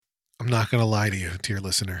not going to lie to you, dear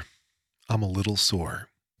listener. I'm a little sore.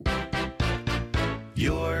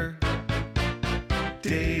 Your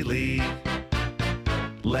Daily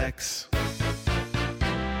Lex.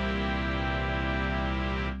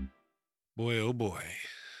 Boy, oh boy.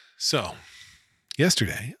 So,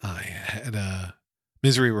 yesterday I had a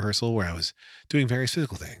misery rehearsal where I was doing various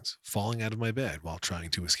physical things, falling out of my bed while trying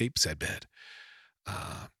to escape said bed.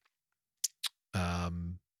 Uh,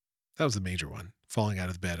 that was the major one, falling out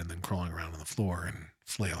of the bed and then crawling around on the floor and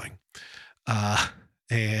flailing.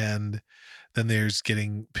 And then there's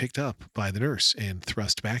getting picked up by the nurse and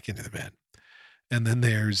thrust back into the bed. And then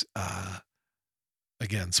there's,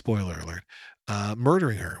 again, spoiler alert,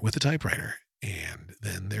 murdering her with a typewriter. And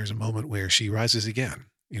then there's a moment where she rises again,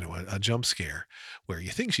 a jump scare where you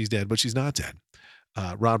think she's dead, but she's not dead.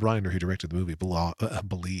 Rob Reiner, who directed the movie,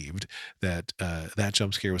 believed that that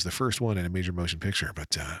jump scare was the first one in a major motion picture,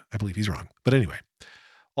 but I believe he's wrong. But anyway,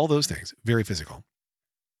 all those things, very physical.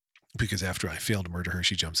 Because after I fail to murder her,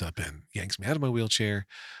 she jumps up and yanks me out of my wheelchair.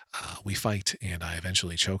 We fight, and I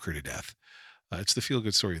eventually choke her to death. It's the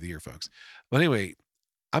feel-good story of the year, folks. But anyway,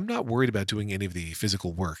 I'm not worried about doing any of the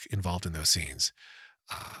physical work involved in those scenes.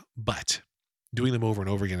 But doing them over and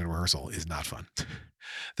over again in rehearsal is not fun.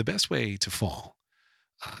 The best way to fall,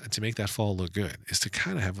 and to make that fall look good, is to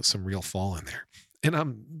kind of have some real fall in there. And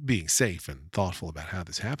I'm being safe and thoughtful about how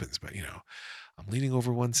this happens, but I'm leaning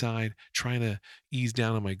over one side, trying to ease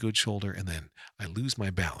down on my good shoulder, and then I lose my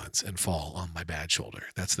balance and fall on my bad shoulder.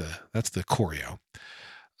 That's the choreo.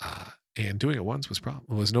 And doing it once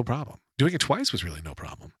was no problem. Doing it twice was really no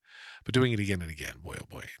problem. But doing it again and again, boy, oh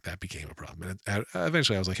boy, that became a problem. And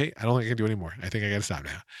eventually I was like, hey, I don't think I can do it anymore. I think I got to stop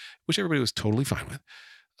now, which everybody was totally fine with.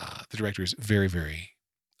 The director is very, very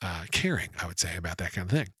caring, I would say, about that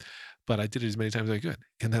kind of thing. But I did it as many times as I could.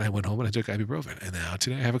 And then I went home and I took ibuprofen. And now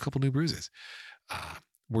today I have a couple new bruises.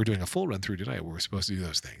 We're doing a full run through tonight where we're supposed to do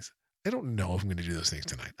those things. I don't know if I'm going to do those things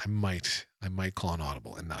tonight. I might call an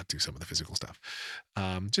audible and not do some of the physical stuff.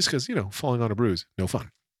 Just because, falling on a bruise, no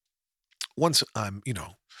fun. Once I'm,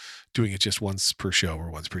 doing it just once per show or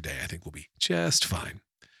once per day, I think we'll be just fine.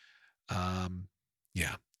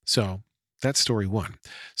 Yeah. So that's story one.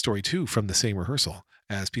 Story two from the same rehearsal,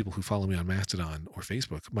 as people who follow me on Mastodon or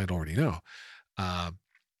Facebook might already know.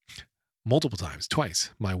 Multiple times, twice,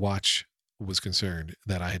 my watch was concerned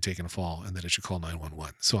that I had taken a fall and that it should call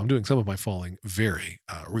 911. So I'm doing some of my falling very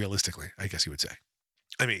realistically, I guess you would say.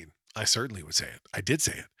 I mean, I certainly would say it. I did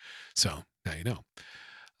say it. So now you know.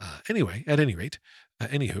 Anyway, at any rate,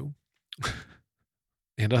 anywho,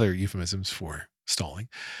 and other euphemisms for stalling.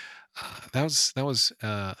 That was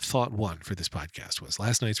thought one for this podcast, was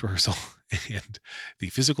last night's rehearsal and the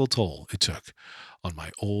physical toll it took on my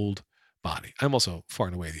old body. I'm also far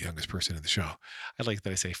and away the youngest person in the show. I like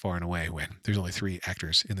that I say far and away when there's only 3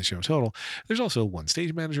 actors in the show total. There's also 1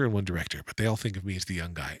 stage manager and 1 director, but they all think of me as the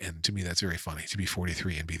young guy. And to me, that's very funny to be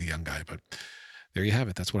 43 and be the young guy. But there you have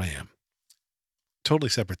it. That's what I am. Totally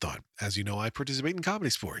separate thought. As you know, I participate in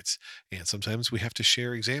comedy sports, and sometimes we have to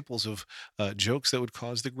share examples of jokes that would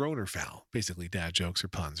cause the groaner foul, basically dad jokes or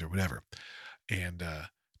puns or whatever. And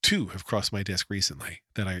 2 have crossed my desk recently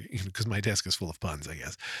that because my desk is full of puns, I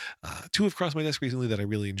guess. 2 have crossed my desk recently that I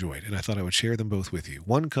really enjoyed, and I thought I would share them both with you.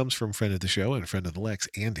 One comes from friend of the show and friend of the Lex,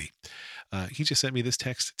 Andy. He just sent me this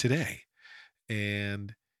text today,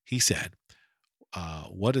 and he said,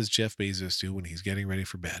 what does Jeff Bezos do when he's getting ready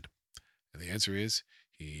for bed? And the answer is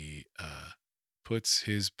he puts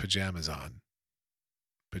his pajamas on.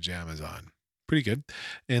 Pretty good.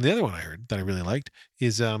 And the other one I heard that I really liked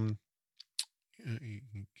is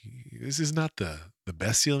this is not the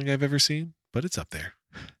best ceiling I've ever seen, but it's up there.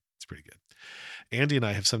 It's pretty good. Andy and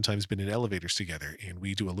I have sometimes been in elevators together, and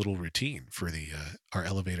we do a little routine for our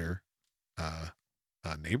elevator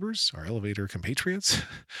neighbors, our elevator compatriots,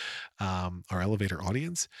 our elevator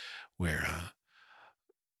audience, where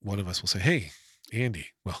one of us will say, hey, Andy.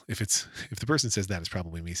 Well, if the person says that, it's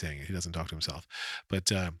probably me saying it. He doesn't talk to himself.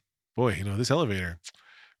 But boy, this elevator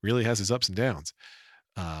really has its ups and downs.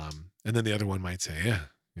 And then the other one might say,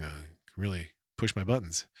 yeah, really push my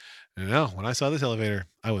buttons. And now, when I saw this elevator,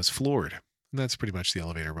 I was floored. And that's pretty much the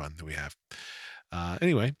elevator run that we have.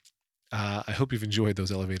 Anyway, I hope you've enjoyed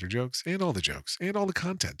those elevator jokes and all the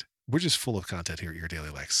content. We're just full of content here at Your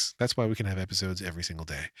Daily Lex. That's why we can have episodes every single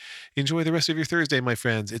day. Enjoy the rest of your Thursday, my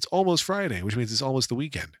friends. It's almost Friday, which means it's almost the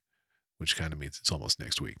weekend, which kind of means it's almost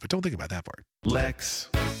next week. But don't think about that part. Lex.